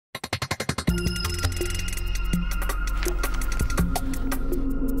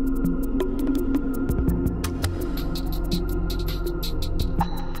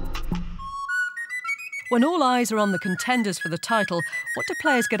When all eyes are on the contenders for the title, what do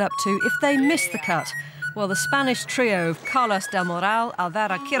players get up to if they miss the cut? Well, the Spanish trio of Carlos del Moral,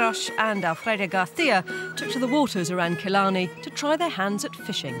 Alvaro Quiros and Alfredo Garcia took to the waters around Killarney to try their hands at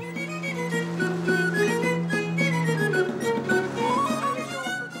fishing.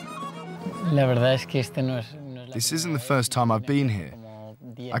 This isn't the first time I've been here.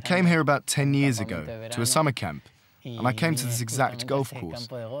 I came here about 10 years ago to a summer camp, and I came to this exact golf course.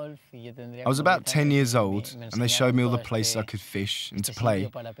 I was about 10 years old, and they showed me all the places I could fish and to play.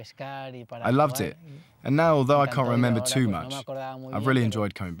 I loved it, and now, although I can't remember too much, I've really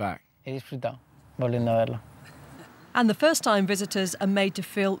enjoyed coming back. And the first-time visitors are made to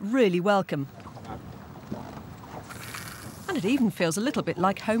feel really welcome. And it even feels a little bit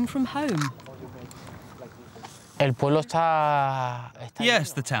like home from home.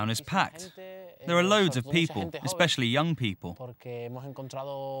 Yes, the town is packed. There are loads of people, especially young people.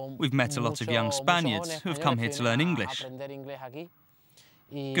 We've met a lot of young Spaniards who have come here to learn English.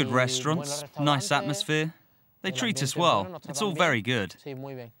 Good restaurants, nice atmosphere. They treat us well. It's all very good.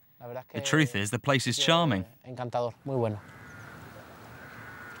 The truth is, the place is charming.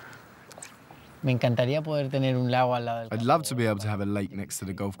 I'd love to be able to have a lake next to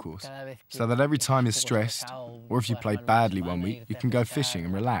the golf course, so that every time you're stressed, or if you play badly one week, you can go fishing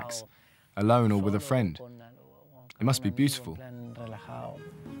and relax, alone or with a friend. It must be beautiful.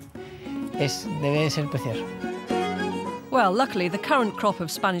 Well, luckily, the current crop of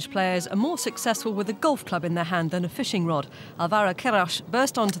Spanish players are more successful with a golf club in their hand than a fishing rod. Alvaro Quiros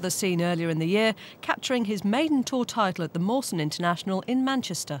burst onto the scene earlier in the year, capturing his maiden tour title at the Mawson International in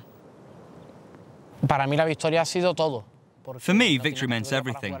Manchester. For me, victory meant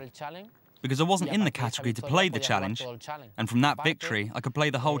everything, because I wasn't in the category to play the challenge, and from that victory, I could play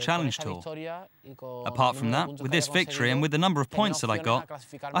the whole challenge tour. Apart from that, with this victory and with the number of points that I got,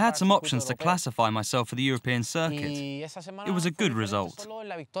 I had some options to classify myself for the European circuit. It was a good result.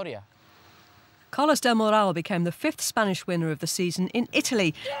 Carlos del Moral became the 5th Spanish winner of the season in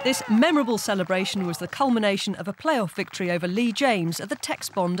Italy. This memorable celebration was the culmination of a playoff victory over Lee James at the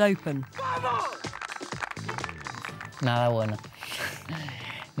Texbond Open.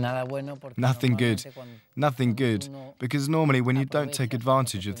 Nothing good. Nothing good. Because normally when you don't take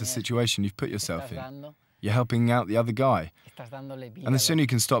advantage of the situation you've put yourself in, you're helping out the other guy. And the sooner you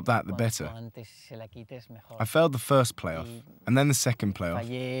can stop that, the better. I failed the first playoff, and then the second playoff.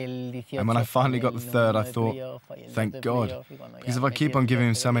 And when I finally got the third, I thought, thank God. Because if I keep on giving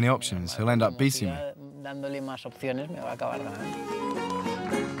him so many options, he'll end up beating me.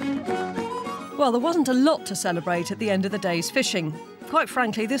 Well, there wasn't a lot to celebrate at the end of the day's fishing. Quite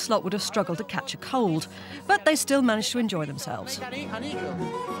frankly, this lot would have struggled to catch a cold, but they still managed to enjoy themselves.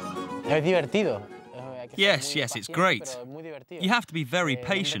 Yes, it's great. You have to be very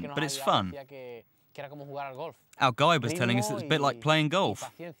patient, but it's fun. Our guide was telling us it's a bit like playing golf,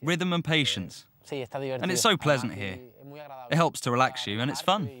 rhythm and patience. And it's so pleasant here. It helps to relax you, and it's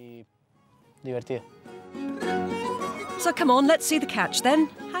fun. So come on, let's see the catch then.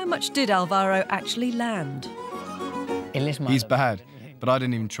 How much did Alvaro actually land? He's bad, but I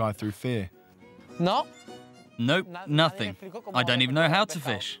didn't even try through fear. Nope, nothing. I don't even know how to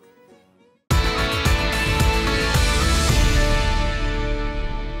fish.